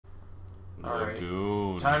Alright.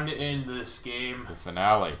 Lagoon. Time to end this game. The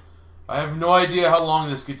finale. I have no idea how long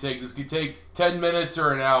this could take. This could take 10 minutes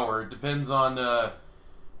or an hour. It depends on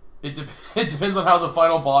it depends on how the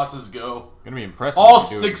final bosses go. Gonna be impressive. All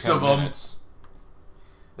if you do it in 6 10 of them. minutes.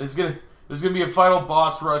 There's gonna be a final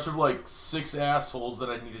boss rush of like 6 assholes that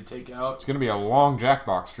I need to take out. It's gonna be a long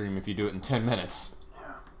Jackbox stream if you do it in 10 minutes.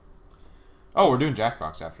 Yeah. Oh, we're doing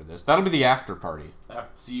Jackbox after this. That'll be the after party.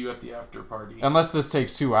 See you at the after party. Unless this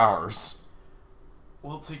takes 2 hours.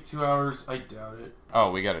 Will it take 2 hours? I doubt it. Oh,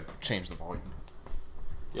 we gotta change the volume.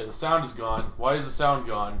 Yeah, the sound is gone. Why is the sound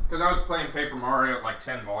gone? Because I was playing Paper Mario at like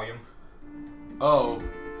 10 volume. Oh.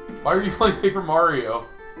 Why are you playing Paper Mario?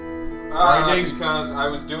 Grinding? Because I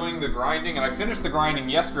was doing the grinding, and I finished the grinding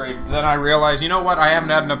yesterday, then I realized, you know what, I haven't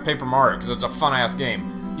had enough Paper Mario, because it's a fun-ass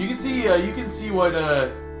game. You can see what,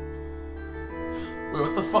 wait,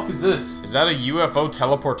 what the fuck is this? Is that a UFO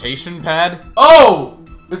teleportation pad? Oh!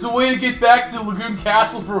 It's a way to get back to Lagoon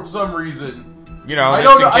Castle for some reason. You know, I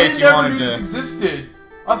just don't know, in I case you never wanted knew this to existed.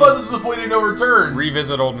 I thought this was a point of no return.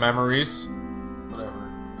 revisit old memories. Whatever.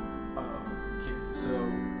 Okay, so...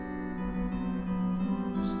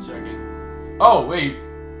 Just checking. Oh, wait.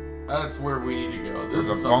 That's where we need to go. This There's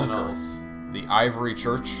is a something bunker. else. The Ivory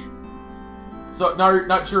Church. So,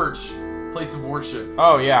 not church. Place of worship.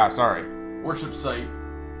 Oh, yeah, sorry. Worship site.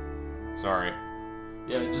 Sorry.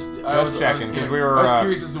 Yeah, I was checking, because we were, I was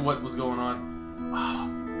curious as to what was going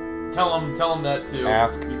on. Tell him that too.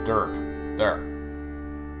 Ask Dirk. There.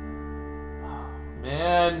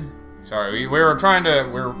 Man. Sorry, we were telling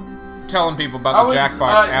people about the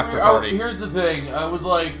Jackbox after party. Here's the thing. I was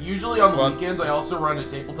like, usually on the weekends, I also run a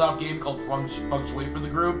tabletop game called Feng Shui for the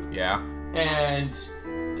group. Yeah. And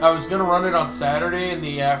I was gonna run it on Saturday in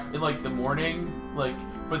the morning, but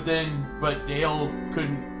Dale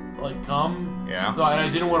couldn't come. Yeah. So I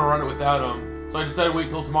didn't want to run it without him. So I decided to wait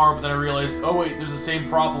till tomorrow, but then I realized, oh wait, there's the same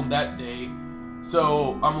problem that day.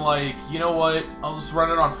 So I'm like, you know what? I'll just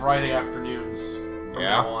run it on Friday afternoons from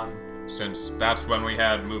now on. Since that's when we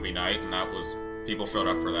had movie night, and people showed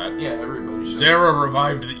up for that. Yeah, everybody showed Sarah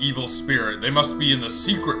revived the evil spirit. They must be in the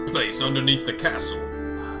secret place underneath the castle.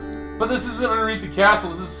 But this isn't underneath the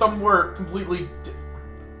castle. This is somewhere completely...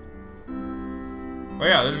 Well,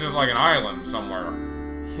 yeah, this is just like an island somewhere.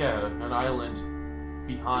 Yeah, an island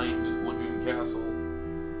behind Lagoon Castle.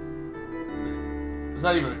 There's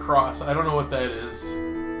not even a cross. I don't know what that is.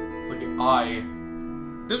 It's like an eye.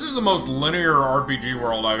 This is the most linear RPG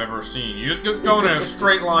world I've ever seen. You just go in a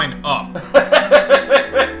straight line up.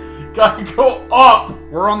 Gotta go up!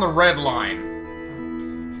 We're on the red line.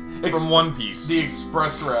 From One Piece. The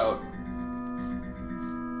express route.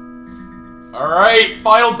 Alright,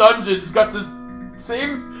 final dungeon. It's got the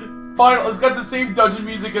same dungeon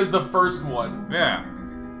music as the first one. Yeah.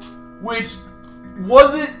 Which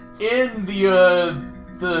wasn't in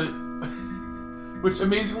which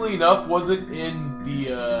amazingly enough wasn't in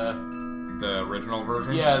the original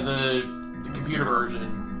version? Yeah, the computer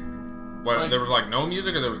version. What, there was like no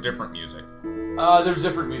music, or there was different music? There was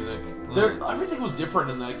different music. Everything was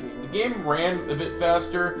different in that game. The game ran a bit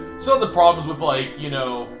faster. Still had the problems with like, you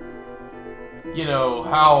know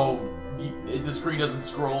how the screen doesn't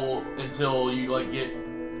scroll until you like get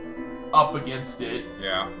up against it.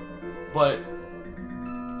 Yeah. But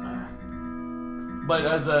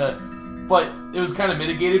it was kind of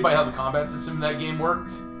mitigated by how the combat system in that game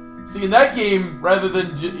worked. See, in that game, rather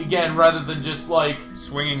than just like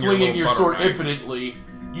swinging your sword infinitely,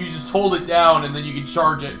 you just hold it down and then you can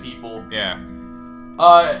charge at people. Yeah. And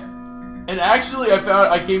actually,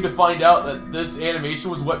 I came to find out that this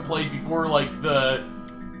animation was what played before the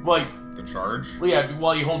charge? Yeah,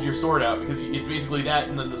 while you hold your sword out, because it's basically that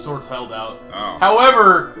and then the sword's held out. Oh.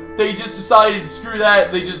 However, they just decided to screw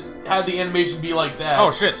that, they just had the animation be like that.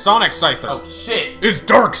 Oh shit, Sonic Scyther. Oh shit. It's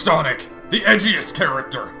Dark Sonic, the edgiest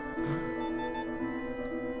character.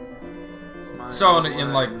 So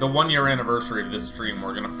in like the 1-year anniversary of this stream,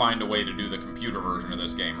 we're gonna find a way to do the computer version of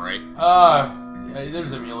this game, right? Yeah,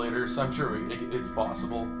 there's emulators, I'm sure it's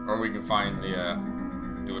possible. Or we can find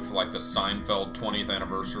do it for like the Seinfeld 20th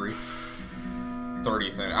anniversary.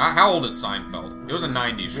 30th. How old is Seinfeld? It was a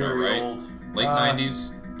 90s show, Very right? old. Late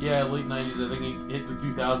 90s? Yeah, late 90s. I think it hit the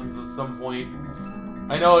 2000s at some point.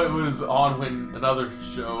 I know it was on when another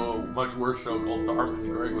show, a much worse show called Darwin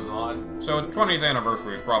and Greg was on. So its 20th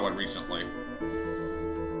anniversary is probably recently.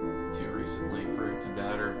 Too recently for it to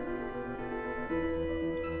matter.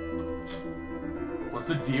 What's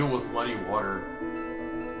the deal with muddy water?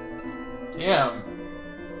 Damn.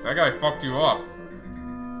 That guy fucked you up.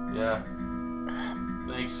 Yeah.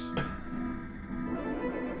 Thanks.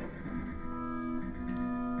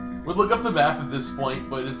 would look up the map at this point,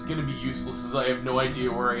 but it's gonna be useless as I have no idea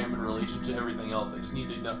where I am in relation to everything else. I just need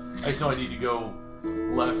to know. I just know I need to go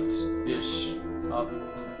left-ish up.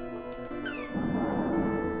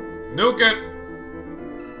 Nuke it!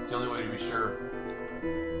 It's the only way to be sure.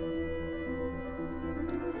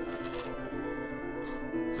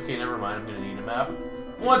 Okay, never mind. I'm gonna need a map.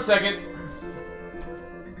 1 second.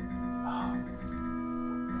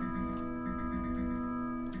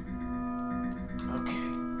 Okay,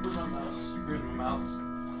 where's my mouse? Here's my mouse.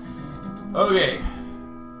 Okay.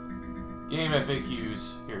 Game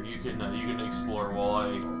FAQs. Here, you can explore while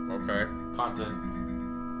I. Okay. Content.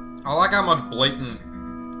 I like how much blatant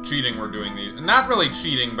cheating we're doing these. Not really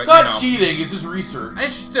cheating, but it's not cheating. It's just research.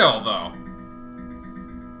 It's still though.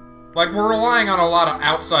 Like we're relying on a lot of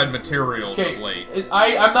outside materials of late.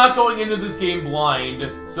 I'm not going into this game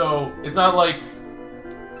blind, so it's not like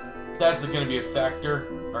that's going to be a factor.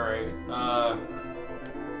 All right.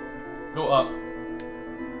 Go up.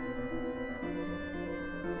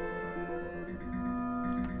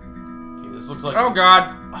 Okay, this looks like. Oh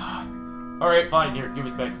God. All right, fine. Here, give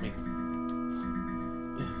it back to me.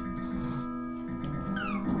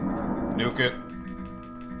 Nuke it.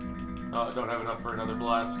 Oh, I don't have enough for another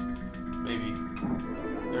blast. Maybe.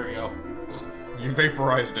 There we go. You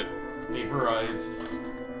vaporized it. Vaporized.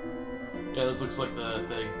 Yeah, this looks like the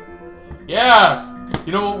thing. Yeah!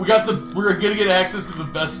 You know what? We're gonna get access to the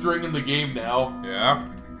best string in the game now. Yeah.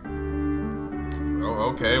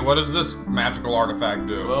 Oh, okay. What does this magical artifact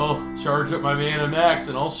do? Well, charge up my mana max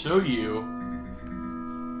and I'll show you.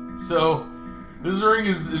 So, this ring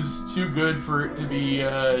is too good for it to be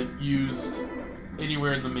used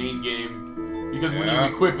anywhere in the main game. Because when you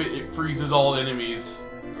equip it, it freezes all enemies.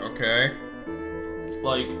 Okay.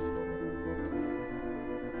 Like...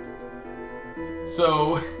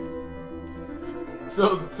 So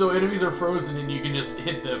enemies are frozen and you can just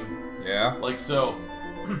hit them. Yeah. Like so.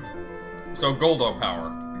 So Goldo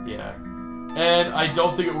power. Yeah. And I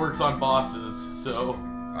don't think it works on bosses, so...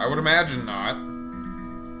 I would imagine not.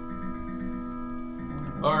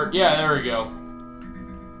 Or, yeah, there we go.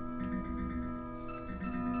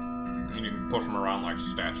 You can push them around like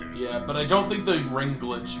statues. Yeah, but I don't think the ring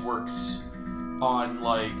glitch works on,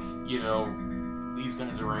 like, you know, these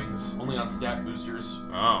kinds of rings. Only on stat boosters.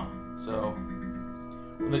 Oh. So,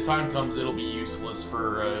 when the time comes, it'll be useless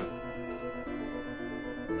for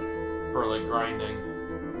like, grinding.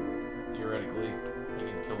 Theoretically. I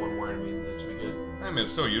can kill one more enemy, that should be good. I mean,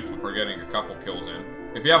 it's so useful for getting a couple kills in.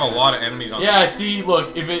 If you have a lot of enemies on the see,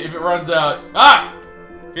 look, if it runs out... Ah!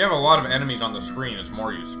 If you have a lot of enemies on the screen, it's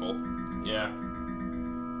more useful. Yeah.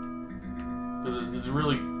 Because it's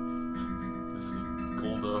really... This is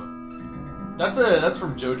Goldo. That's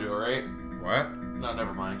from JoJo, right? What? No,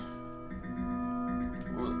 never mind.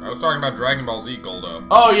 I was talking about Dragon Ball Z Goldo.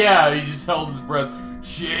 Oh yeah, he just held his breath.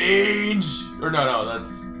 Change! Or no,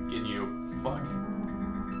 that's Ginyu. Fuck.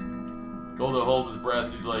 Goldo holds his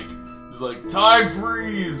breath, he's like, time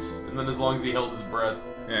freeze! And then as long as he held his breath,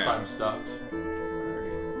 time stopped.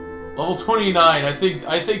 Alright. Level 29, I think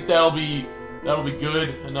that'll be good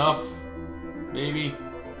enough. Maybe.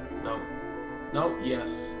 No. No,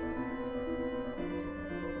 yes.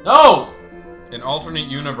 No! An alternate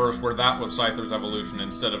universe where that was Scyther's evolution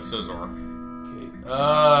instead of Scizor.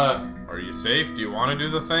 Okay, Are you safe? Do you want to do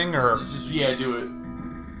the thing, or...? Yeah, do it.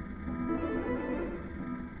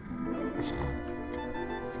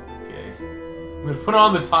 Okay. I'm gonna put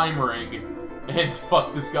on the time ring and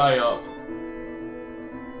fuck this guy up.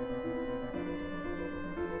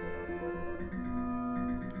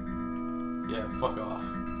 Yeah, fuck off.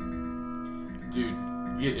 Dude,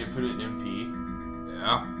 you get infinite MP.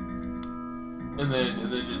 Yeah. And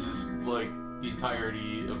then it's just, like, the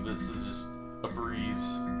entirety of this is just a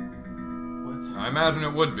breeze. What? I imagine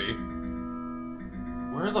it would be.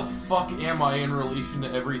 Where the fuck am I in relation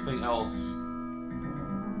to everything else?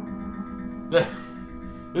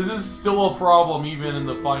 This is still a problem even in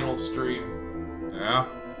the final stream. Yeah.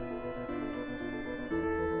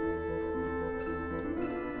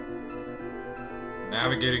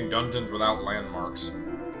 Navigating dungeons without landmarks.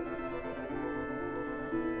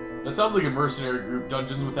 That sounds like a mercenary group,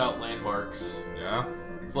 Dungeons Without Landmarks. Yeah?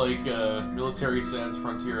 It's like Military Sans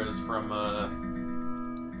Frontieres from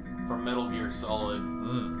Metal Gear Solid.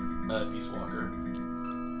 Peace Walker.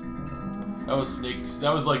 That was Snake's.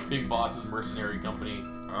 That was like Big Boss's mercenary company.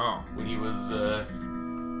 Oh. When he was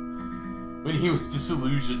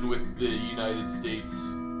disillusioned with the United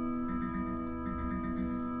States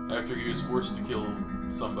after he was forced to kill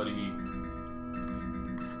somebody.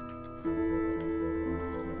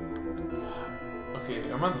 Okay,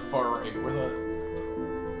 I'm on the far right. Where the...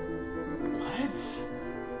 What?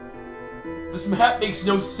 This map makes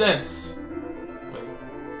no sense. Wait.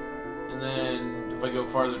 And then if I go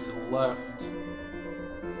farther to the left.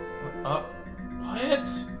 Up. What?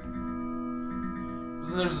 But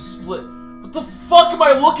then there's a split. What the fuck am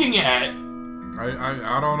I looking at?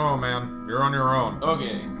 I don't know, man. You're on your own.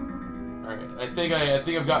 Okay. Alright. I think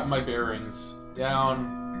I've gotten my bearings.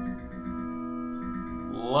 Down.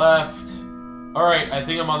 Left. Alright, I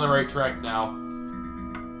think I'm on the right track now.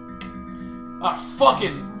 Ah,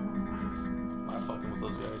 fucking! I'm not fucking with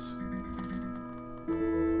those guys.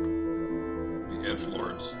 The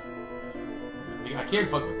edgelords. I can't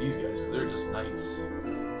fuck with these guys because they're just knights.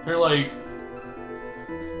 They're like...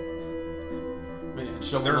 Man,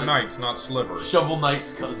 Shovel They're Knight's... knights, not slivers. Shovel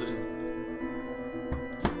Knight's cousin.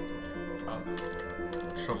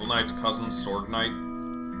 Shovel Knight's cousin, Sword Knight.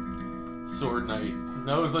 Sword Knight.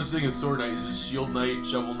 No such thing as Sword Knight. It's just Shield Knight,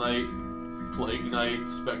 Shovel Knight, Plague Knight,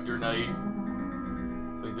 Spectre Knight.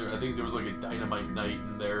 I think there was like a Dynamite Knight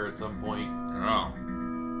in there at some point. Oh.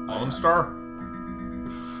 Lone Star?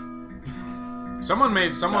 Someone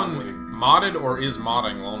modded or is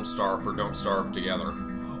modding Lone Star for Don't Starve Together.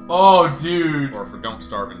 Oh, dude. Or for Don't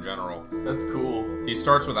Starve in general. That's cool. He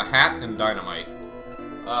starts with a hat and dynamite.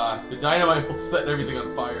 The dynamite will set everything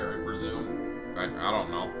on fire, I presume. I don't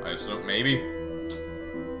know. I assume maybe.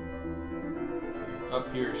 Up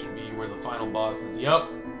here should be where the final boss is. Yup.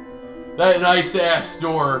 That nice ass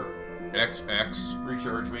door. XX.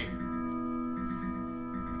 Recharge me.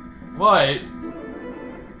 What?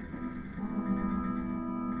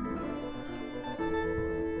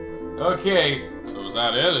 Okay. So is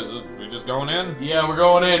that it? Is it we just going in? Yeah, we're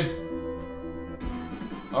going in.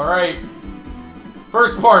 Alright.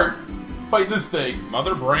 First part. Fight this thing.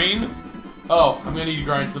 Mother Brain? Oh, I'm gonna need to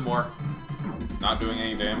grind some more. Not doing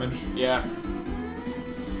any damage? Yeah.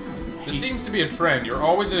 This seems to be a trend. You're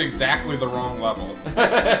always at exactly the wrong level.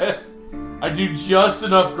 I do just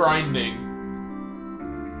enough grinding.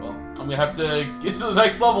 Well, I'm gonna have to get to the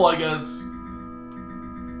next level, I guess.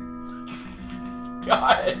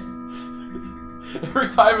 God. Every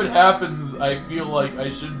time it happens, I feel like I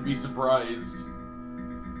shouldn't be surprised.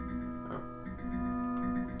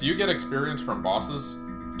 Do you get experience from bosses?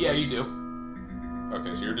 Yeah, you do.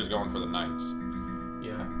 Okay, so you're just going for the knights.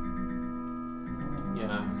 Yeah. Yeah,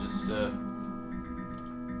 I'm just,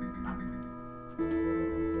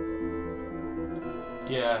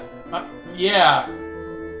 Yeah. Yeah!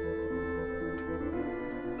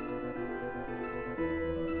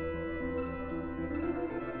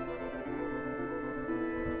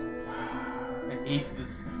 I hate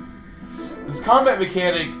this combat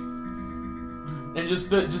mechanic, and just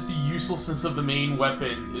the uselessness of the main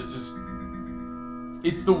weapon is just...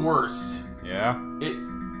 It's the worst. Yeah?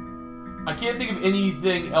 I can't think of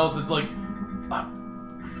anything else that's like...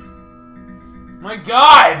 my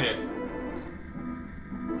God!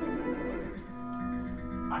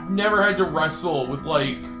 I've never had to wrestle with,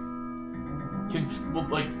 like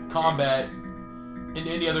combat in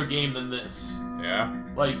any other game than this. Yeah?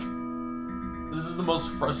 Like, this is the most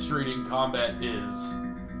frustrating combat is.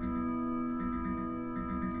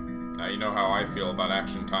 Now you know how I feel about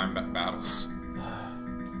action time battles.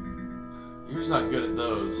 You're just not good at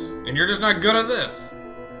those. And you're just not good at this.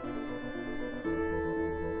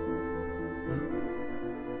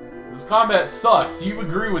 This combat sucks. You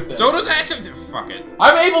agree with that. So does action... Fuck it.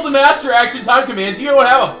 I'm able to master action time commands. You don't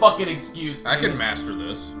have a fucking excuse. I can master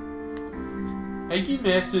this. I can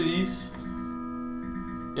master these.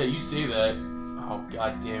 Yeah, you say that. Oh,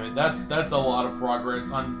 God damn it. That's a lot of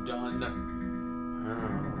progress. I'm done.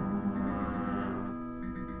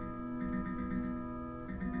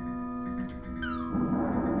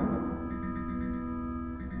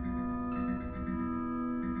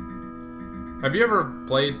 Have you ever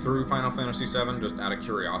played through Final Fantasy VII just out of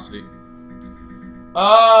curiosity?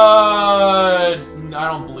 I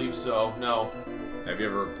don't believe so. No. Have you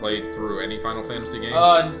ever played through any Final Fantasy game?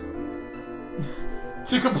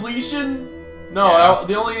 To completion? No, yeah.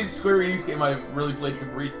 The only Square Enix game I really played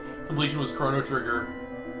completion was Chrono Trigger.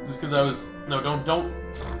 Just because I was... No, don't...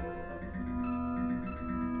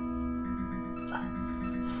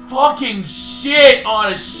 Fucking shit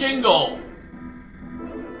on a shingle!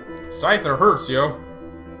 Scyther hurts, yo.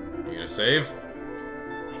 You gonna save?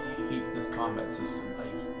 I hate this combat system.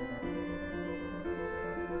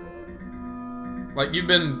 Like, you've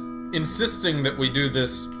been insisting that we do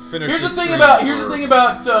this finish. Here's the thing about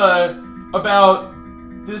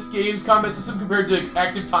this game's combat system compared to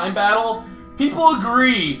active time battle. People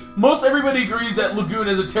agree. Most everybody agrees that Lagoon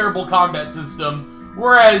has a terrible combat system,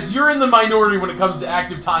 whereas you're in the minority when it comes to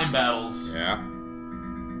active time battles. Yeah.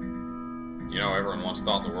 You know, everyone once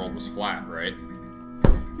thought the world was flat, right?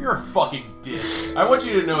 You're a fucking dick. I want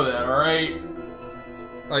you to know that, alright?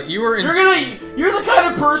 Like, you were in... You're the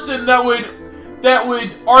kind of person that would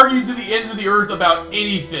argue to the ends of the earth about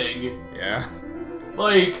anything. Yeah.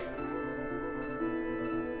 Like...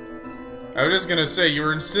 I was just gonna say, you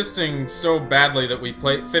were insisting so badly that we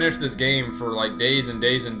finish this game for, like, days and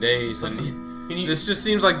days and days, and this just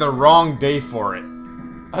seems like the wrong day for it.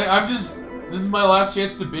 This is my last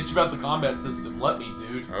chance to bitch about the combat system. Let me,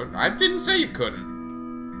 dude. Oh, I didn't say you couldn't.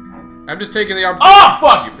 I'm just taking the opportunity. Oh,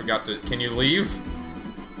 fuck! You forgot to... Can you leave?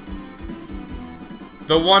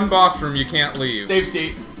 The one boss room you can't leave. Save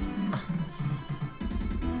state.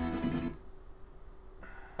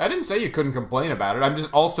 I didn't say you couldn't complain about it. I'm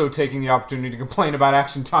just also taking the opportunity to complain about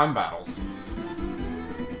action time battles.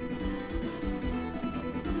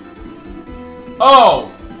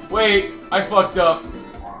 Oh! Wait, I fucked up.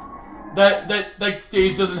 That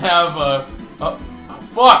stage doesn't have a... Oh,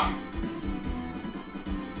 fuck!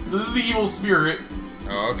 So this is the evil spirit.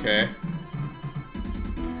 Oh, okay.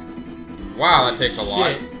 Wow, that takes a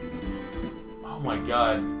lot. Oh my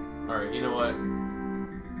god. Alright, you know what?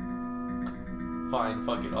 Fine,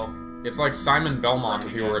 fuck it, It's like Simon Belmont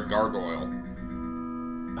if he were a gargoyle.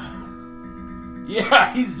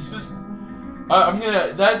 Yeah, he's just...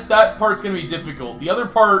 that part's gonna be difficult. The other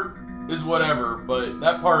part is whatever, but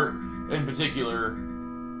that part in particular,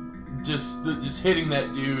 just hitting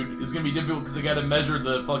that dude is gonna be difficult because I gotta measure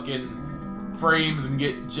the fucking frames and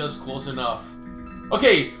get just close enough.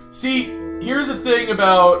 Okay, see, here's the thing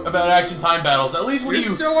about action time battles. At least when you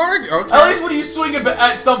still argue. Okay. At least when you swing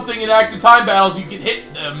at something in active time battles, you can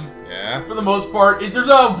hit them. Yeah. For the most part, there's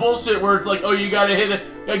no bullshit where it's like, oh, you gotta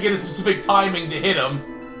get a specific timing to hit them.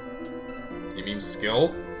 You mean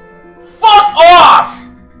skill? Fuck off!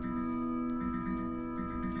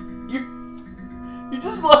 You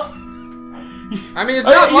just like... I mean, it's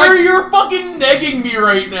not like... You're fucking negging me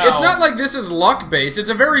right now. It's not like this is luck-based. It's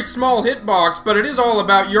a very small hitbox, but it is all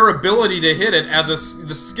about your ability to hit it as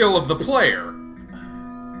the skill of the player.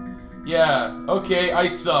 Yeah, okay, I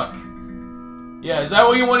suck. Yeah, is that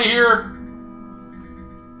what you want to hear?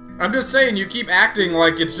 I'm just saying, you keep acting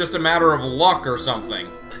like it's just a matter of luck or something.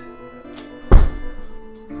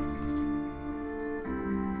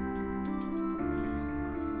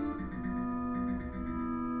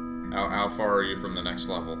 How far are you from the next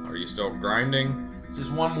level? Are you still grinding?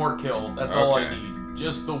 Just one more kill. That's all I need.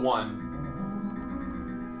 Just the one.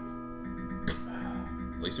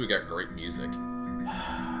 At least we got great music.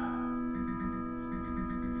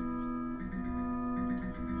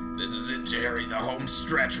 This is it, Jerry. The home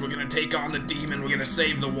stretch. We're gonna take on the demon. We're gonna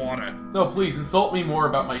save the water. No, please, insult me more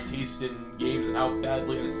about my taste in games and how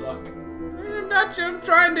badly I suck. I'm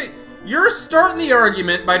trying to... You're starting the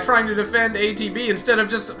argument by trying to defend ATB instead of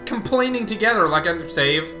just complaining together like I'm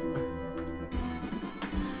save.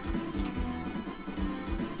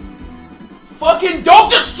 Fucking don't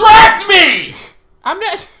distract me! I'm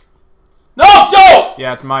not... No, don't!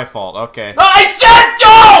 Yeah, it's my fault. Okay. No, I said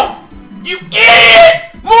don't! You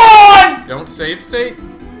idiot! Moron! Don't save state?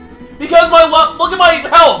 Because look at my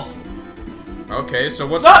health! Okay, so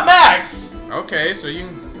what's... It's not max! Okay, so you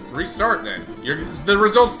can... Restart then. The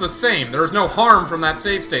result's the same. There's no harm from that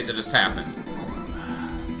save state that just happened.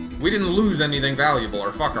 We didn't lose anything valuable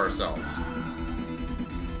or fuck ourselves.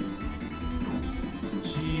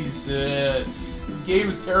 Jesus. This game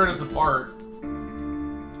is tearing us apart.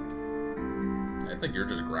 I think you're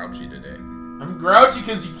just grouchy today. I'm grouchy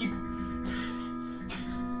because you keep...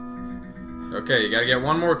 Okay, you gotta get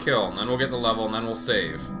one more kill, and then we'll get the level, and then we'll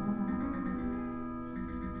save.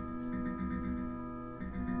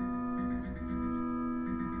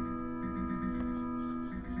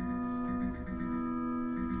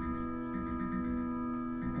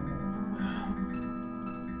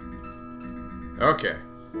 Okay.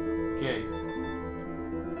 Okay.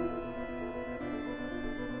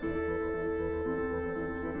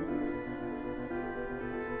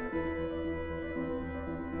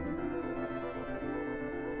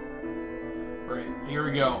 Right, here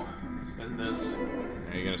we go. Let's end this.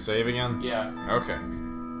 Are you gonna save again? Yeah. Okay.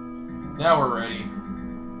 Now we're ready.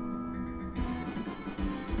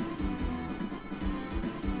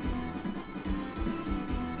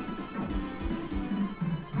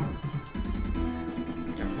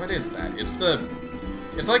 What is that?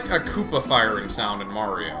 It's like a Koopa firing sound in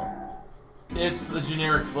Mario. It's a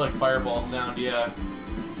generic, like, fireball sound, yeah.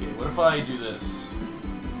 Okay, what if I do this?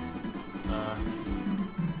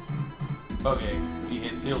 Okay, he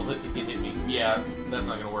can hit me. Yeah, that's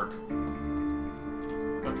not gonna work.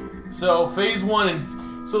 Okay, so phase 1 and...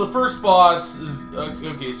 So the first boss is...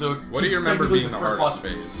 okay, so... What do you remember being the hardest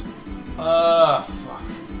phase? Fuck.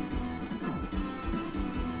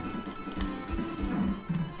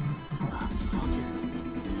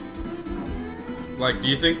 Like, do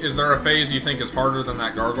you think, is there a phase you think is harder than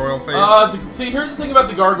that gargoyle phase? Here's the thing about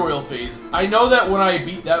the gargoyle phase. I know that when I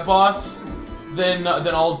beat that boss, then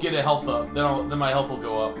I'll get a health up. Then my health will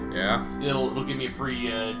go up. Yeah. It'll give me a free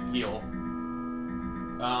heal.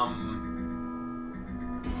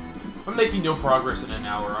 If I'm making no progress in an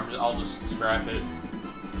hour, I'll just scrap it.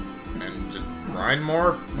 And just grind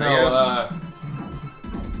more, No, I guess?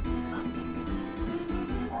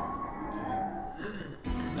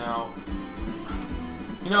 Now,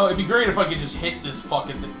 you know, it'd be great if I could just hit this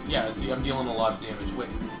fucking thing. Yeah, see, I'm dealing a lot of damage. Wait.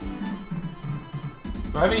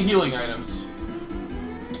 Do I have any healing items?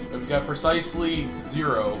 I've got precisely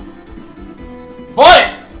 0.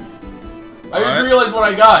 But! I just realized what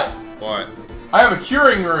I got. What? I have a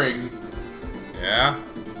curing ring. Yeah?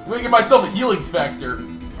 I'm gonna give myself a healing factor.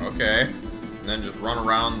 Okay. And then just run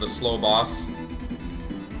around the slow boss.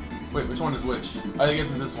 Wait, which one is which? I guess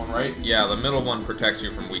it's this one, right? Yeah, the middle one protects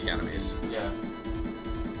you from weak enemies. Yeah.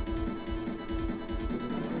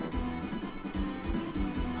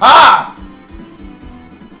 Ha!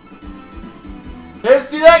 Didn't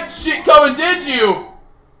see that shit coming, did you?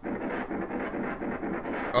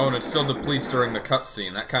 Oh, and it still depletes during the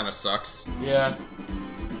cutscene. That kind of sucks. Yeah.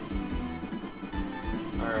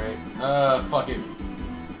 Alright. Fuck it.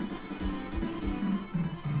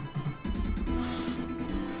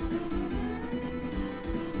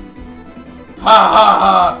 Ha ha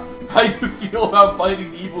ha! How you feel about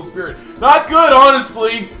fighting the evil spirit? Not good,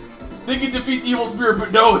 honestly! They can defeat the evil spirit,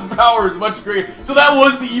 but no, his power is much greater. So that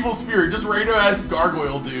was the evil spirit, just random ass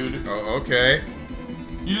gargoyle dude. Oh, okay.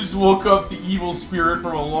 You just woke up the evil spirit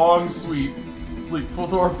from a long sleep.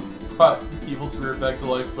 Thor brought the evil spirit back to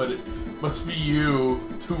life, but it must be you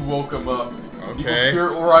who woke him up. Okay. Evil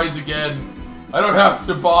spirit will rise again. I don't have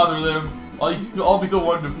to bother them. I'll be the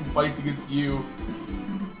one who fights against you.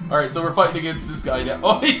 Alright, so we're fighting against this guy now.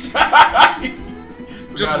 Oh, he died!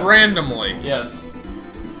 Just randomly. Yes.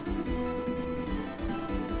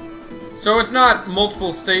 So it's not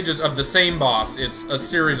multiple stages of the same boss, it's a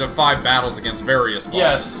series of 5 battles against various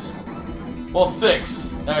bosses. Yes. Well,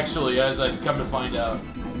 6, actually, as I've come to find out.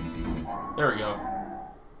 There we go.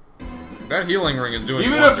 That healing ring is doing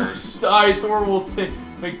Even wonders. if I die, Thor will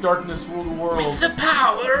make darkness rule the world. With the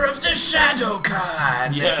power of the Shadow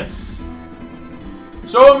God! Yes.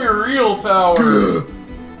 Show him your real power.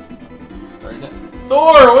 Right now.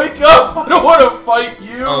 Thor, wake up! I don't want to fight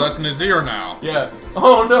you. Oh, that's Nazir now. Yeah.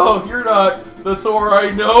 Oh no, you're not the Thor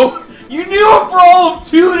I know. You knew him for all of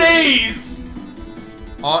 2 days.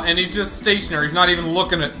 And he's just stationary. He's not even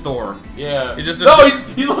looking at Thor. Yeah. He just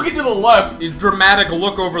he's looking to the left. He's dramatic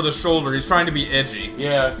look over the shoulder. He's trying to be edgy.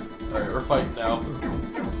 Yeah. All right, we're fighting now.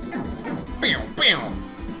 Bam, bam.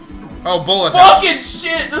 Oh, bullet. Fucking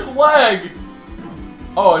shit! There's lag.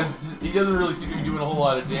 Oh, he doesn't really seem to be doing a whole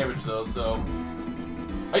lot of damage though. So.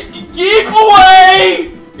 Keep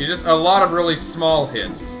away! He's just a lot of really small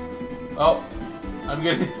hits. Oh, I'm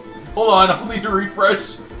gonna... Hold on, I'll need to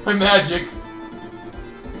refresh my magic.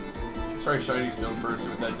 Let's try Shiny Stone first, see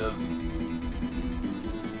what that does.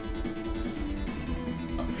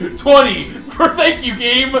 20! Thank you,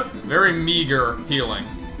 game! Very meager healing.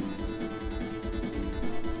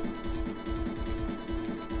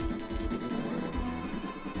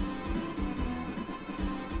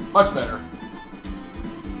 Much better.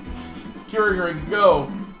 Curing ring, go!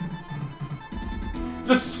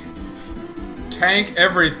 Just... Tank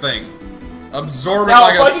everything. Absorb it now,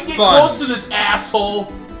 like a if I can sponge. get close to this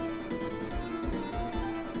asshole...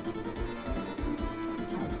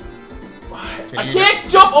 I can't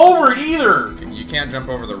jump over it either! You can't jump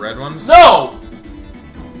over the red ones? No!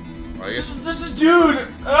 Well, I guess This is dude!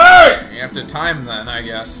 Hey! you have to time then, I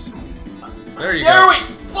guess. There you There go. we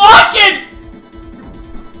fucking!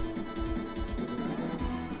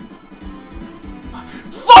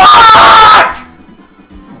 Fuck!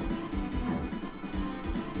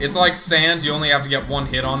 It's like Sans, you only have to get 1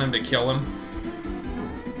 hit on him to kill him.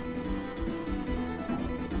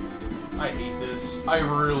 I hate this. I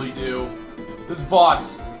really do. This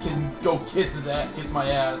boss can go kiss my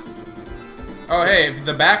ass. Oh hey, if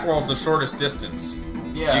the back wall's the shortest distance.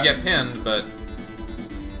 Yeah. You get pinned, but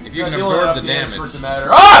if you Yeah, can dealing absorb enough the damage. for it to matter.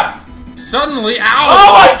 Ah! Suddenly, Oh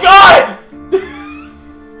ow! my god!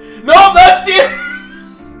 No, that's the.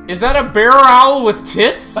 Is that a bear owl with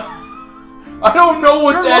tits? I don't know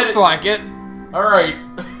what Sure that looks like it. Alright.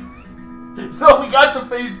 So we got to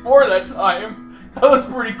phase 4 that time. That was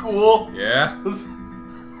pretty cool. Yeah.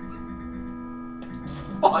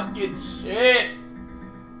 Fucking shit.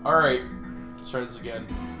 Alright. Let's try this again.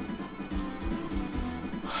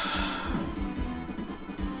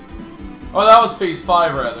 Oh, that was phase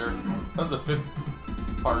 5 rather. That was the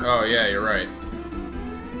 5th part. Oh yeah, you're right.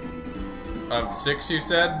 Of 6, you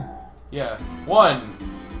said? Yeah. 1.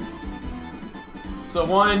 So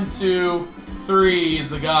 1, 2, 3 is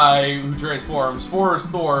the guy who transforms. 4 is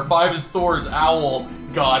Thor. 5 is Thor's owl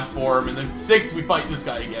god form. And then 6, we fight this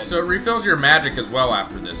guy again. So it refills your magic as well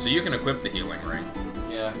after this, so you can equip the healing ring.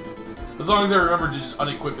 Yeah. As long as I remember to just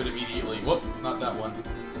unequip it immediately. Whoop, not that one.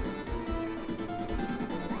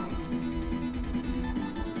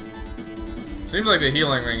 Seems like the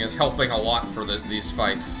healing ring is helping a lot for these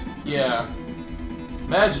fights. Yeah.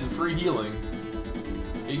 Imagine free healing.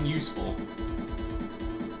 Being useful.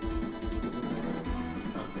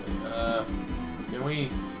 Okay, can we...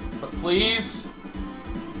 Please?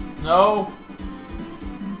 No?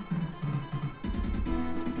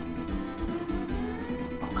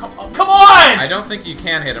 Oh, come on! I don't think you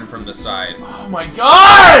can hit him from the side. Oh my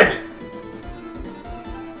god!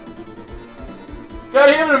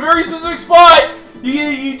 Gotta hit him in a very specific spot! You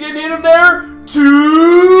didn't hit him there?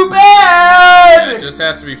 Too bad! Yeah, it just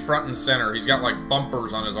has to be front and center. He's got like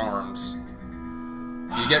bumpers on his arms.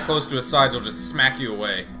 You get close to his sides, he'll just smack you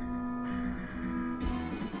away.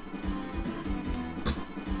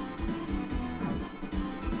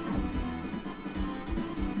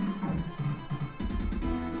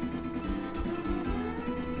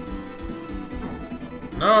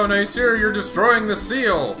 No, Nasir, you're destroying the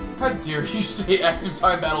seal! How dare you say active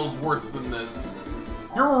time battle is worse than this?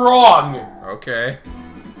 You're wrong! Okay.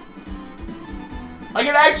 I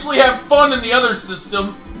can actually have fun in the other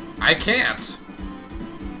system. I can't.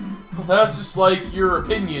 Well, that's just like your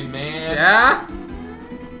opinion, man. Yeah?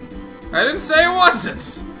 I didn't say it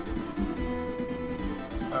wasn't!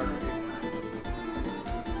 Alright.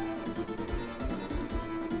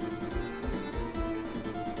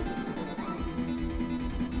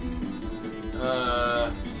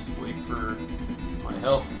 Just wait for my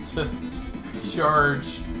health to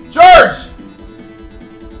charge. Charge!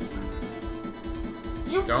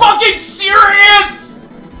 You fucking serious?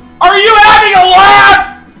 Are you having a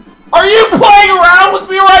laugh? Are you playing around with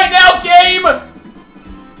me right now, game?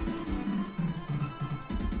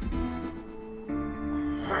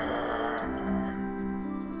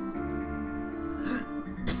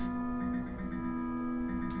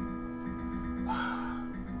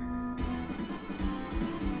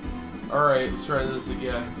 Alright, let's try this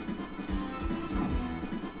again.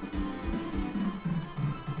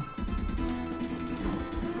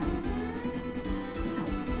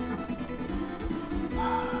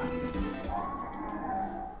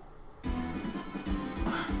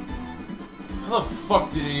 How the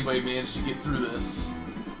fuck did anybody manage to get through this?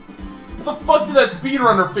 How the fuck did that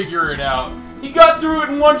speedrunner figure it out? He got through it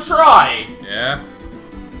in one try! Yeah?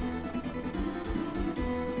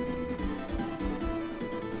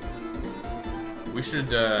 We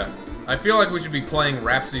should, I feel like we should be playing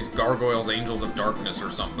Rhapsody's Gargoyles Angels of Darkness or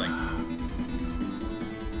something.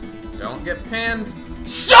 Don't get pinned.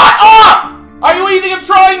 Shut up! What do you think I'm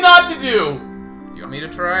trying not to do? You want me to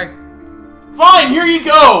try? Fine, here you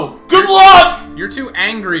go! Good luck! You're too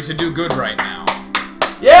angry to do good right now.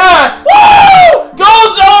 Yeah! Woo! Go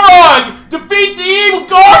Xelrog! Defeat the evil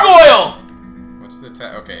gargoyle! What's the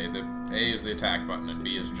attack? Okay, the A is the attack button and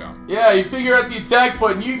B is jump. Yeah, you figure out the attack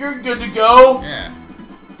button, you're good to go. Yeah.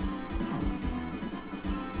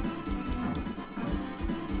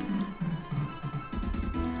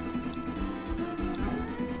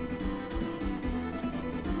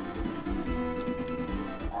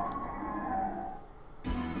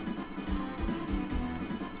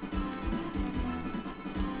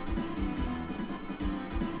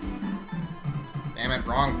 Damn it,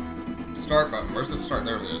 wrong start button. Where's the start?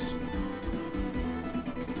 There it is.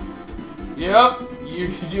 Yep,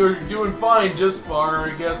 you're doing fine just far,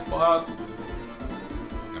 I guess, boss.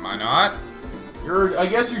 Am I not? I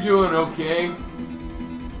guess you're doing okay.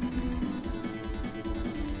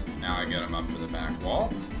 Now I get him up to the back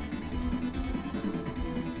wall.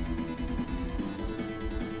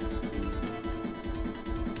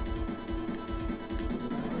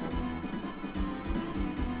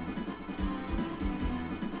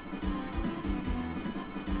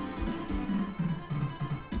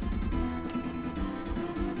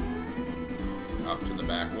 Up to the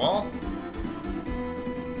back wall.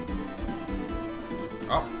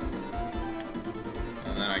 Oh.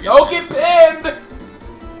 And then I get Don't get pinned!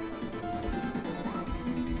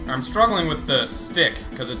 I'm struggling with the stick,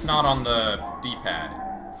 because it's not on the D-pad.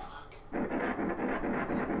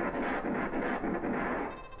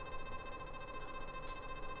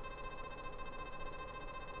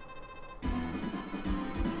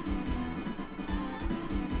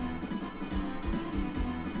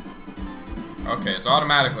 Okay, it's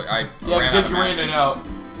automatically. Yeah, because you ran it out.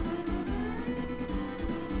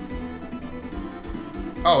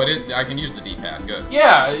 Oh, it is. I can use the D-pad. Good.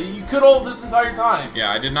 Yeah, you could hold this entire time.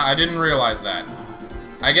 Yeah, I did not. I didn't realize that.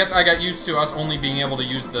 I guess I got used to us only being able to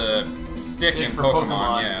use the stick in for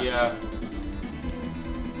Pokemon. Yeah.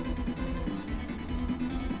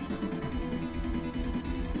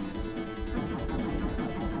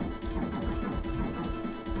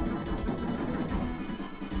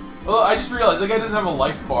 Well, I just realized that guy doesn't have a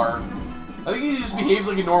life bar. I think he just behaves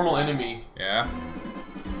like a normal enemy. Yeah.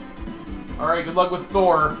 Alright, good luck with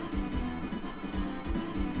Thor.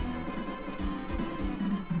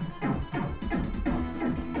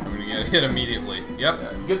 I'm gonna get hit immediately. Yep.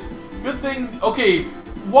 Yeah, good thing. Okay,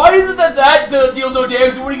 why is it that deals no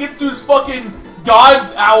damage when he gets to his fucking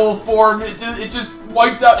god owl form? It just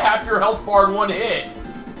wipes out half your health bar in one hit.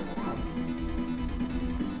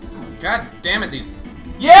 God damn it, these.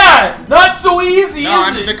 Yeah, not so easy, No,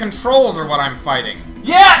 is it? the controls are what I'm fighting.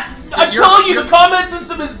 Yeah, I'm telling you, the combat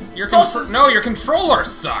system is. No, your controller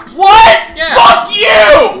sucks. What? Yeah. Fuck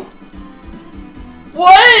you!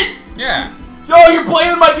 What? Yeah. No, you're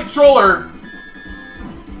blaming my controller.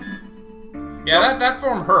 Yeah, that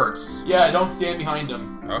form hurts. Yeah, don't stand behind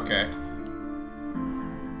him. Okay.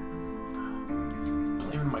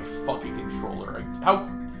 Blaming my fucking controller. How?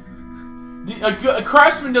 A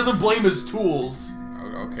craftsman doesn't blame his tools.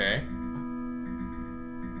 Oh, okay.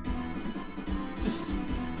 Just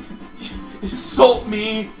insult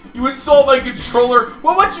me. You insult my controller.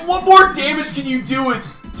 What more damage can you do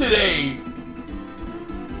today?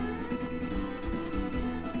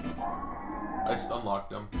 I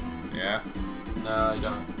unlocked him. Yeah. Nah, I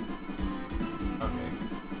don't. Okay.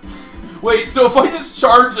 Wait, so if I just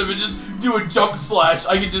charge him and just do a jump slash,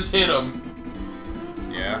 I can just hit him.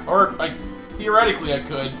 Yeah. Or, theoretically I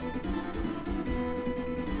could.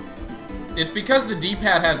 It's because the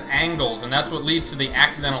D-pad has angles, and that's what leads to the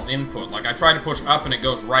accidental input. Like, I try to push up and it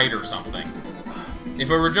goes right or something. If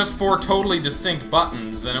it were just 4 totally distinct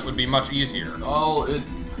buttons, then it would be much easier. Oh,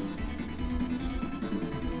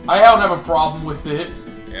 I don't have a problem with it.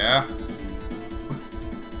 Yeah?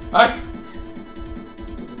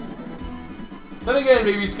 Then again,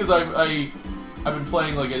 maybe it's because I've been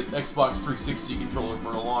playing like an Xbox 360 controller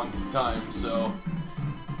for a long time, so...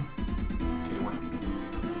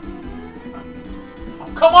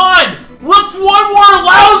 Oh, come on! What's one more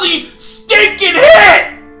lousy, stinking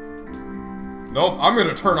hit?! Nope, I'm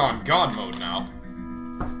gonna turn on God mode now.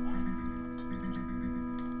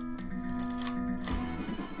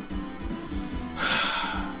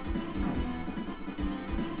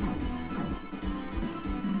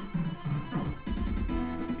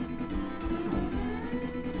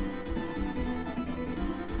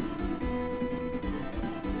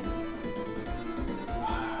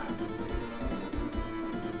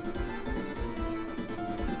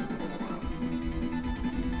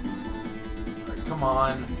 Come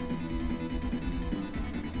on.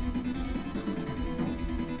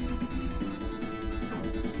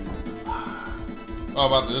 Oh,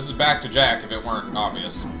 but this is back to Jack, if it weren't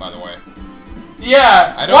obvious, by the way.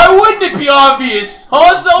 Yeah, why wouldn't it be obvious?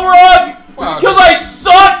 Huh, Xelrog? Well, because I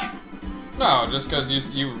suck? No, just because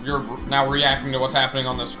you're now reacting to what's happening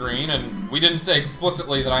on the screen, and we didn't say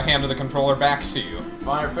explicitly that I handed the controller back to you.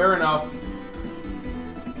 Fine, fair enough.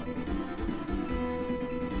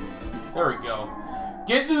 There we go.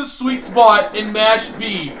 Get to the sweet spot and mash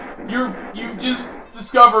B. You've just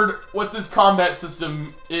discovered what this combat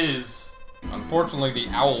system is. Unfortunately, the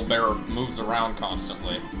owl bear moves around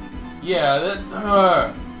constantly. Yeah, that.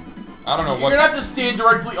 I don't know what. You're gonna have to stand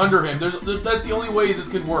directly under him. That's the only way this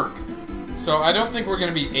can work. So I don't think we're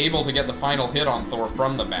gonna be able to get the final hit on Thor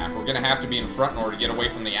from the back. We're gonna have to be in front in order to get away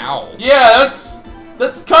from the owl. Yeah,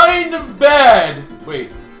 that's kind of bad. Wait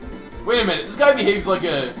a minute. This guy behaves like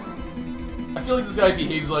a. I feel like this guy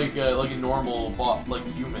behaves like a normal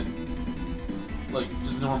human, like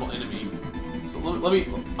just a normal enemy. So let me.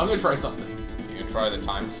 I'm gonna try something. You gonna try the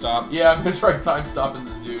time stop? Yeah, I'm gonna try time stopping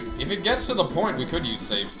this dude. If it gets to the point, we could use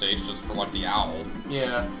save stage just for like the owl.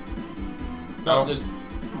 Yeah. No,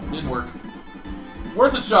 didn't work.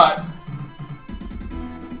 Worth a shot.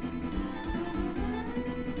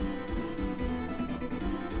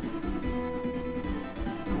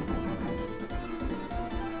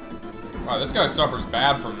 Wow, this guy suffers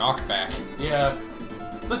bad from knockback. Yeah.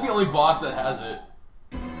 It's like the only boss that has it.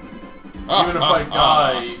 Even if I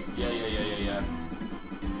die. Yeah.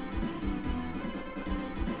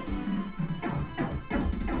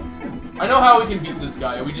 I know how we can beat this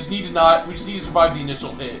guy. We just need to survive the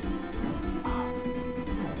initial hit.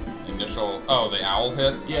 Oh, the owl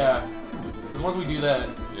hit? Yeah. Because once we do that...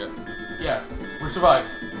 Yeah, we're survived.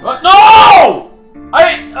 No!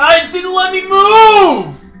 I didn't let me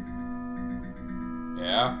move!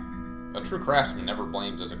 Yeah? A true craftsman never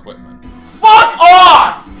blames his equipment. Fuck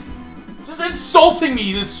off! Just insulting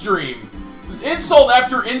me this stream. Just insult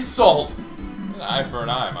after insult. An eye for an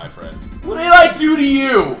eye, my friend. What did I do to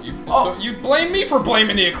you? So you blame me for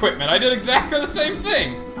blaming the equipment. I did exactly the same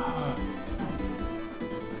thing.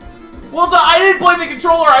 Well, I didn't blame the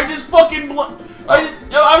controller. I just fucking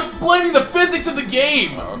I was blaming the physics of the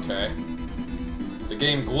game. Oh, okay. The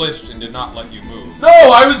game glitched and did not let you move. No,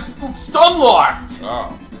 I was stun locked.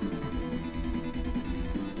 Oh.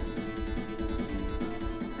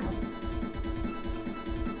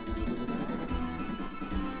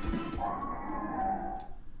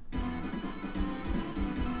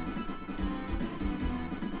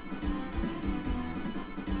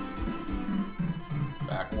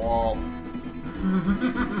 Back wall.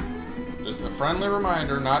 Just a friendly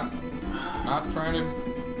reminder, not trying to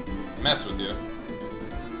mess with you.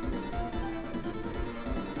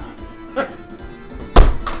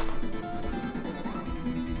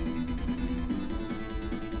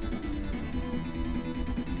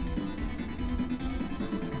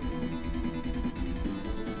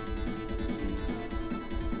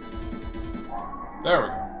 There we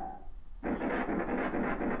go.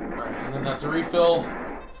 Alright, and then that's a refill.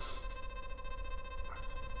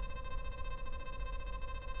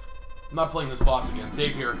 I'm not playing this boss again.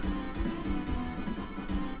 Save here.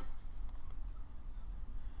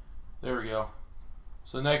 There we go.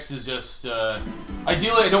 So next is just,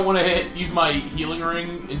 ideally I don't want to use my healing ring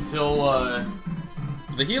until,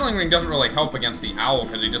 The healing ring doesn't really help against the owl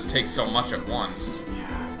because he just takes so much at once.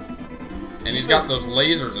 Yeah. And he's got those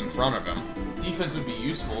lasers in front of him. Defense would be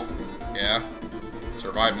useful. Yeah.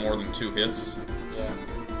 Survive more than 2 hits. Yeah.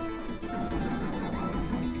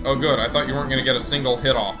 Oh good, I thought you weren't gonna get a single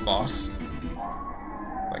hit off, boss.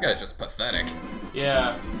 That guy's just pathetic.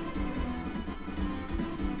 Yeah.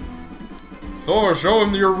 Thor, show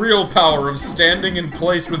him your real power of standing in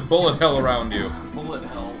place with bullet hell around you. Bullet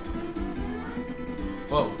hell.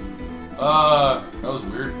 Whoa. That was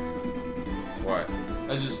weird. What?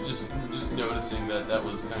 I just noticing that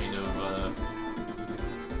was kind of,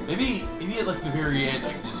 maybe at like the very end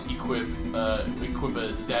I could just equip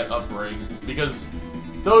a stat up ring, because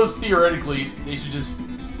those theoretically they should just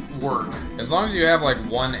work. As long as you have like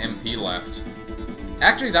 1 MP left.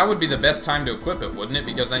 Actually, that would be the best time to equip it, wouldn't it?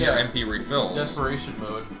 Because then your MP refills. Desperation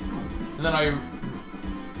mode. And then I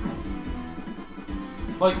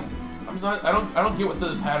don't get what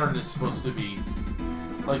the pattern is supposed to be.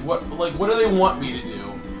 What do they want me to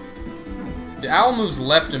do? The owl moves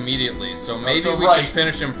left immediately, so maybe we should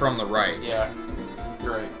finish him from the right. Yeah,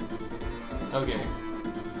 you're right. Okay.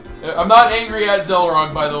 I'm not angry at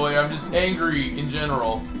Xelrog, by the way. I'm just angry in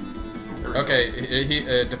general. Okay,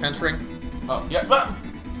 defense ring? Oh, yeah.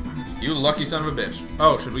 You lucky son of a bitch.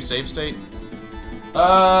 Oh, should we save state? In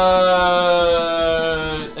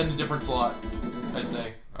a different slot, I'd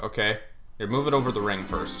say. Okay. Here, move it over the ring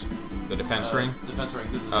first. The defense ring? Defense ring,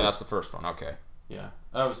 this is that's the first one, okay. Yeah,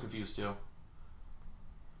 I was confused too.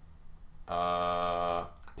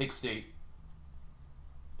 Pick state.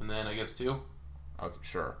 And then I guess 2? Okay,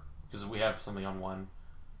 sure. Because we have something on 1.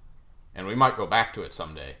 And we might go back to it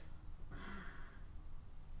someday.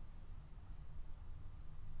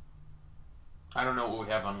 I don't know what we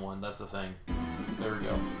have on 1, that's the thing. There we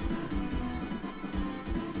go.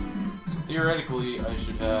 So theoretically, I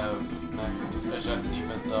should have the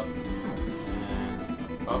defense up.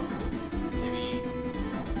 And, oh, maybe,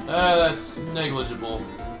 that's negligible.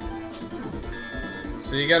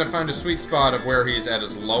 So you gotta find a sweet spot of where he's at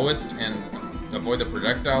his lowest and avoid the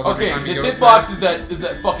projectiles every time he his goes hitbox back. is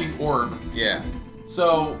that fucking orb. Yeah.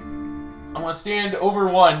 So, I want to stand over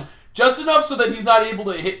 1, just enough so that he's not able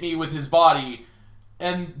to hit me with his body,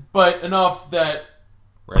 but enough that...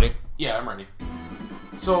 Ready? Yeah, I'm ready.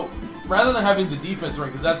 So, rather than having the defense ring,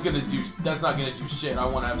 because that's not gonna do shit, I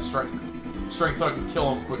want to have strength so I can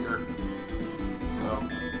kill him quicker. So,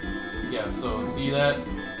 yeah, so see that?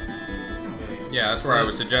 Okay. Yeah, that's where I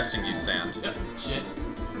was suggesting you stand. Yeah, shit.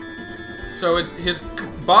 So his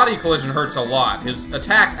body collision hurts a lot. His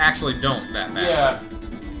attacks actually don't that bad. Yeah.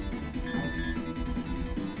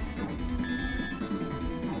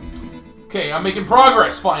 Okay, I'm making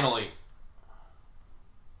progress, finally.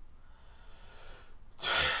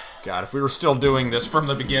 God, if we were still doing this from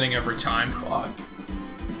the beginning every time. Fuck.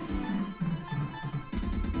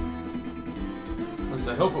 At least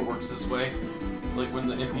I hope it works this way. Like when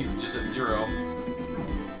the MP's just at 0.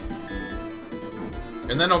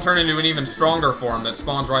 And then he'll turn into an even stronger form that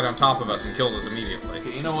spawns right on top of us and kills us immediately.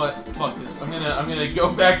 Okay, you know what? Fuck this. I'm gonna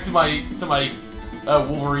go back to my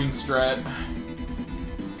Wolverine strat.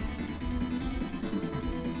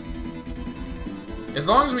 As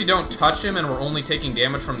long as we don't touch him and we're only taking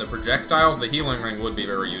damage from the projectiles, the healing ring would be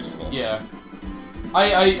very useful. Yeah.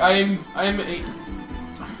 I'm a...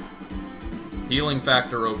 Healing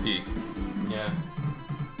factor OP. Yeah.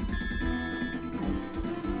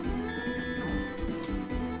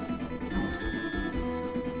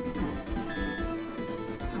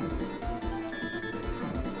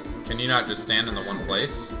 Can you not just stand in the one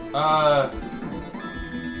place? Not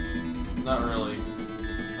really.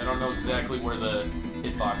 I don't know exactly where the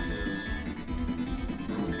hitbox is.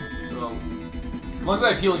 So, as long as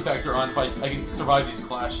I have healing factor on, I can survive these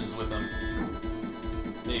clashes with them.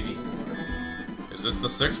 Maybe. Is this the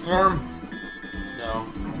 6th form? No.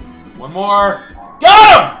 One more.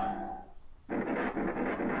 Got him!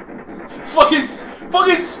 Fucking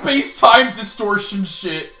space-time distortion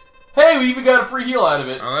shit. Hey, we even got a free heal out of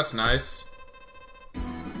it. Oh, that's nice.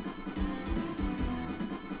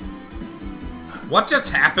 What just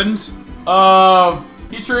happened?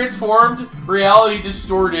 He transformed, reality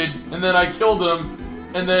distorted, and then I killed him,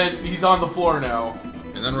 and then he's on the floor now.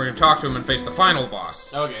 And then we're gonna talk to him and face the final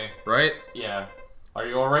boss. Okay. Right? Yeah. Are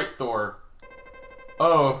you alright, Thor?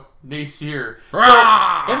 Oh, Nasir. So,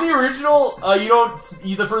 in the original,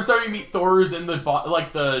 the first time you meet Thor is in the,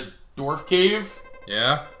 the dwarf cave.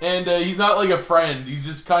 Yeah? And, he's not, like, a friend. He's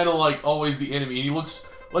just kind of, like, always the enemy. And he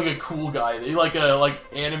looks like a cool guy. Like a,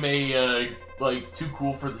 anime, too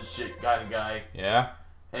cool for the shit kind of guy. Yeah?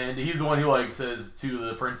 And he's the one who, says to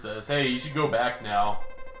the princess, hey, you should go back now.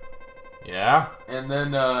 Yeah? And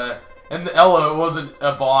then, and the Ella wasn't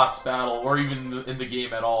a boss battle, or even in the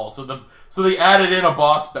game at all. So they added in a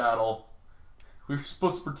boss battle. We were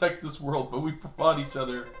supposed to protect this world, but we fought each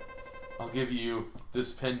other. I'll give you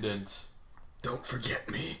this pendant. Don't forget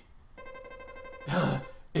me.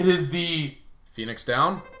 It is the... Phoenix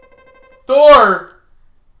down? Thor!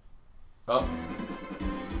 Oh.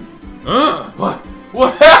 What?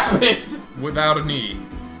 What happened? Without a knee.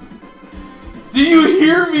 Do you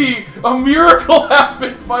hear me? A miracle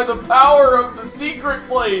happened by the power of the secret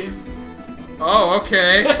place. Oh,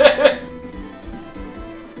 okay.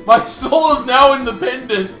 My soul is now in the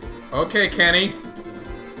pendant. Okay, Kenny.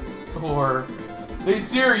 Thor.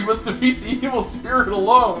 Nasir, you must defeat the evil spirit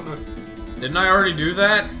alone. Didn't I already do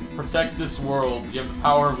that? Protect this world. You have the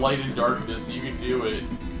power of light and darkness. You can do it.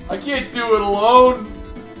 I can't do it alone.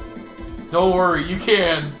 Don't worry, you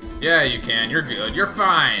can. Yeah, you can. You're good. You're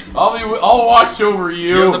fine. I'll watch over you.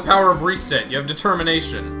 You have the power of reset. You have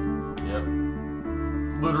determination.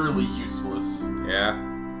 Yep. Literally useless. Yeah.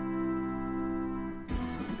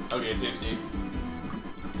 Okay, save state.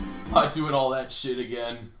 Not doing all that shit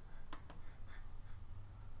again.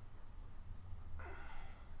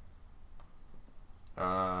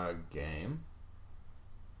 Game.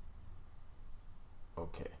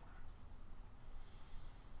 Okay.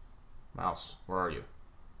 Mouse, where are you?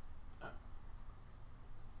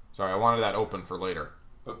 Sorry, I wanted that open for later.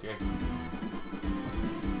 Okay.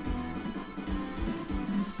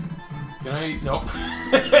 Can I? Nope.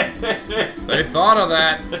 They thought of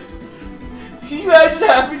that. Can you imagine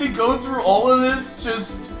having to go through all of this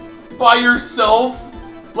just by yourself?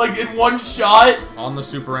 Like in one shot? On the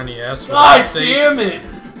Super NES. God damn it!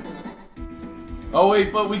 Oh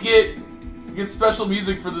wait, but we get special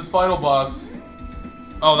music for this final boss.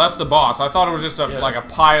 Oh, that's the boss. I thought it was just like a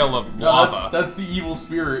pile of lava. No, that's the evil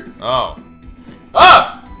spirit. Oh.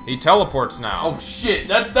 Ah! He teleports now. Oh shit,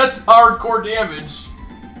 that's hardcore damage.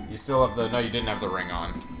 You still have the... No, you didn't have the ring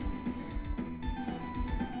on.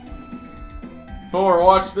 Thor,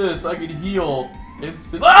 watch this. I can heal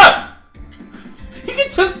instantly. Ah! He can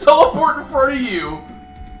just teleport in front of you.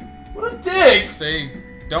 What a dick!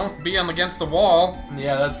 Don't be against the wall.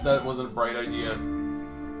 Yeah, that wasn't a bright idea.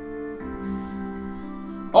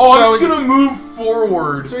 Oh, so I'm just gonna move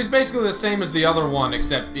forward. So he's basically the same as the other one,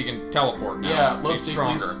 except he can teleport now. Yeah, he's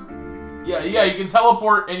stronger. Yeah, he can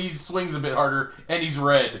teleport and he swings a bit harder, and he's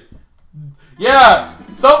red. Yeah,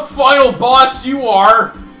 some final boss you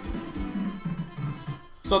are.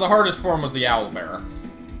 So the hardest form was the owlbear.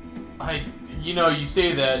 You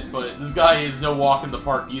say that, but this guy is no walk in the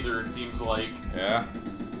park either, it seems like. Yeah.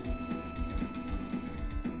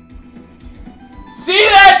 See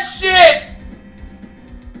that shit?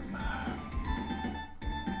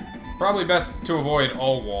 Probably best to avoid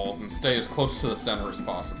all walls and stay as close to the center as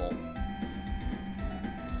possible.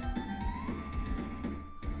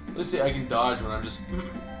 Let's see, I can dodge when I'm just...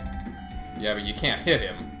 Yeah, but you can't hit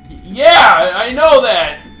him. Yeah, I know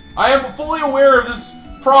that! I am fully aware of this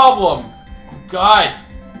problem. Oh, God.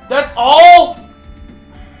 That's all?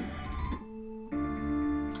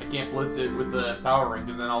 I can't blitz it with the power ring,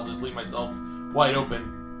 because then I'll just leave myself wide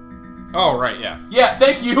open. Oh, right, yeah. Yeah,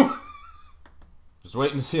 thank you! Just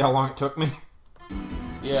waiting to see how long it took me.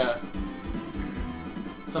 Yeah.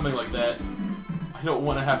 Something like that. I don't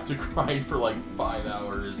want to have to grind for like 5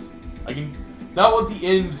 hours. I can... Not with the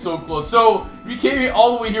end so close. So, if you came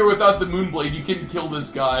all the way here without the Moonblade, you couldn't kill this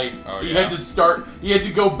guy. Oh, you had to start... You had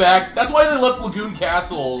to go back... That's why they left Lagoon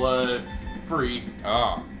Castle free.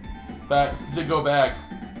 Oh. Back, to go back.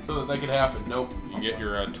 So that could happen. Nope. You get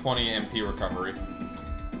your 20 MP recovery.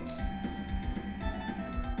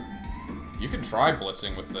 You could try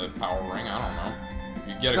blitzing with the power ring, I don't know.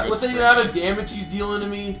 You get a good with the amount of damage he's dealing to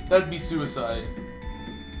me, that'd be suicide.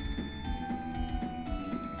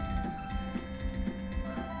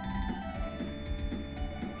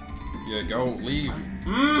 Yeah, go, leave.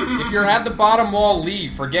 If you're at the bottom wall,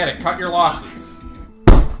 leave. Forget it. Cut your losses.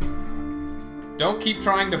 Don't keep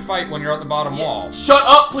trying to fight when you're at the bottom wall. Shut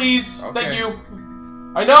up, please! Okay. Thank you.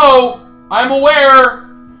 I know! I'm aware!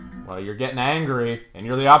 Well, you're getting angry, and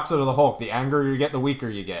you're the opposite of the Hulk. The angrier you get, the weaker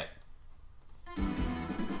you get.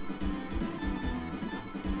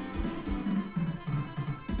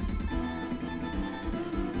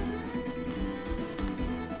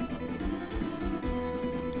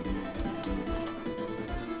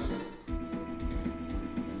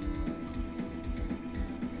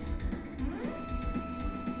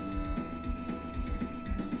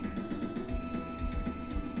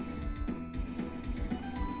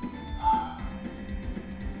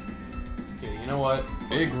 You know what?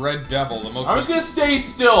 Big red devil, the most... I'm just gonna stay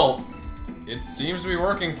still. It seems to be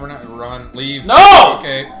working for now. Run, leave. No!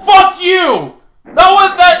 Okay. Fuck you! Not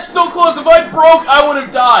with that so close. If I broke, I would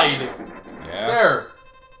have died. Yeah. There.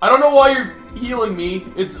 I don't know why you're healing me.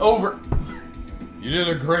 It's over. You did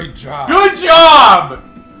a great job. Good job!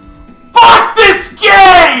 Fuck this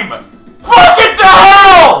game! Fuck it to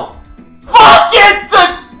hell! Fuck it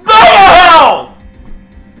to the hell!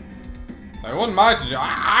 That wasn't my suggestion.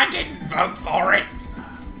 I didn't vote for it.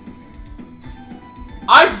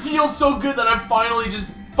 I feel so good that I finally just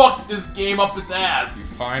fucked this game up its You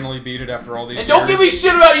ass. finally beat it after all these And years. don't give me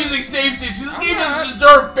shit about using save states. This game doesn't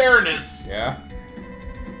deserve fairness. Yeah.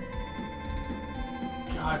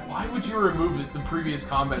 God, why would you remove the previous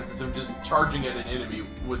combat system just charging at an enemy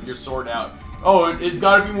with your sword out? Oh, it's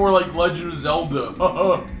gotta be more like Legend of Zelda.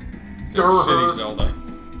 City Zelda.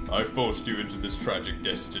 I forced you into this tragic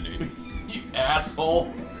destiny. You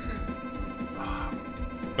asshole.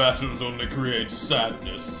 Battles only create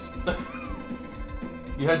sadness.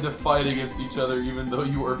 You had to fight against each other even though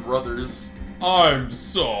you were brothers. I'm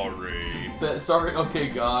sorry. Sorry, okay,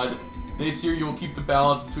 God. Naysir, you will keep the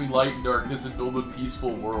balance between light and darkness and build a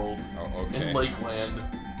peaceful world. Oh, okay. In Lakeland.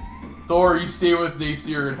 Thor, you stay with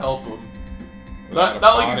Naysir and help him. Without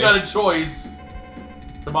Not a like he's body. got a choice.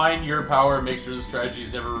 Combine your power and make sure this tragedy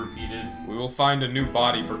is never repeated. We will find a new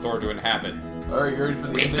body for Thor to inhabit. Alright, you ready for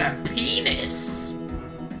the With ending? a penis!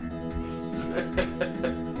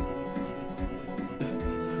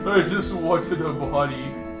 I just wanted a body.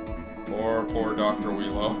 Poor Dr.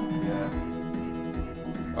 Wheelo. Yeah.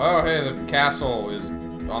 Oh, hey, the castle is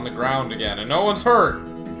on the ground again, and no one's hurt!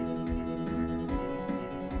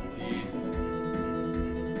 Indeed.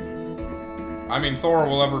 I mean, Thor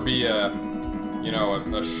will ever be a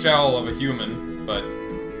shell of a human, but...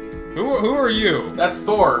 Who are you? That's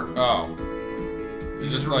Thor. Oh.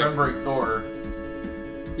 He's just like- remembering Thor.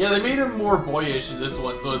 Yeah, they made him more boyish in this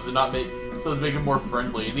one so as to make him more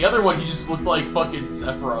friendly. In the other one, he just looked like fucking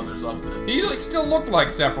Sephiroth or something. He still looked like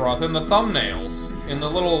Sephiroth in the thumbnails, in the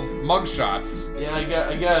little mugshots. Yeah, I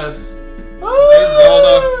guess. Hey,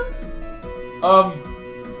 Zelda.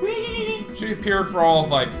 Whee! She appeared for all of,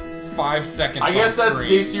 like, 5 seconds I guess on that's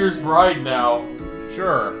screen. Naysir's bride now.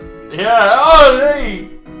 Sure. Yeah, oh, hey!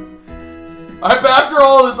 After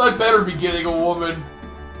all this, I better be getting a woman.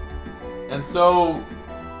 And so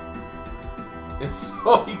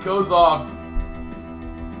he goes off.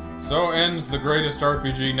 So ends the greatest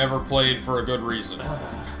RPG never played for a good reason.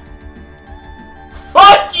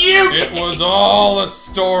 Fuck you! It was all a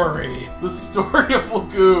story. The story of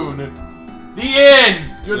Lagoon. The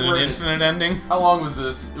end! Is Good it an riddance. infinite ending? How long was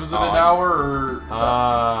this? Was it an Oh, hour or...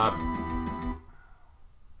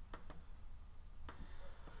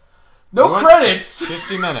 no what? credits!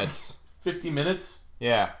 50 minutes. 50 minutes?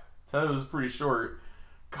 Yeah. That was pretty short.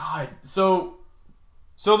 God, so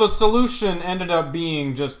the solution ended up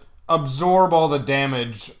being just absorb all the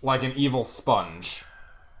damage like an evil sponge.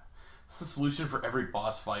 it's the solution for every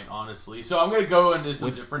boss fight, honestly. So I'm going to go into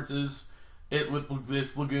some differences with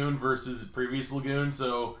this Lagoon versus previous Lagoon.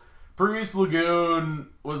 So previous Lagoon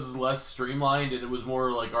was less streamlined and it was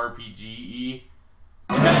more like RPG-y.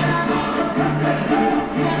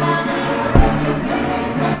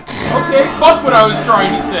 Okay, fuck what I was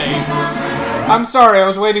trying to say. I'm sorry, I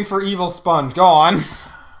was waiting for Evil Sponge. Go on.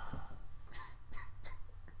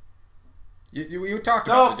 You talked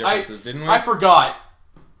about the differences, didn't we? I forgot.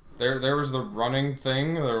 There was the running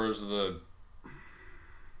thing. There was the...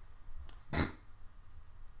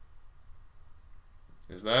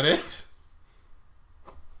 Is that it?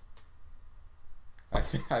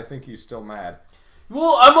 I think he's still mad.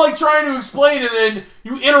 Well, I'm like trying to explain, and then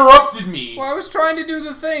you interrupted me. Well, I was trying to do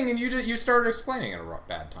the thing, and you started explaining at a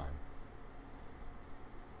bad time.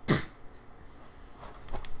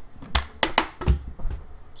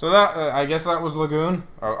 So that I guess that was Lagoon.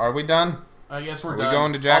 Are we done? I guess we're Are done. we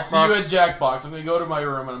going to Jackbox? I'll see you at Jackbox. I'm gonna go to my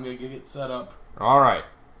room and I'm gonna get set up. All right.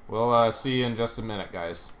 We'll see you in just a minute,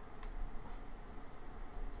 guys.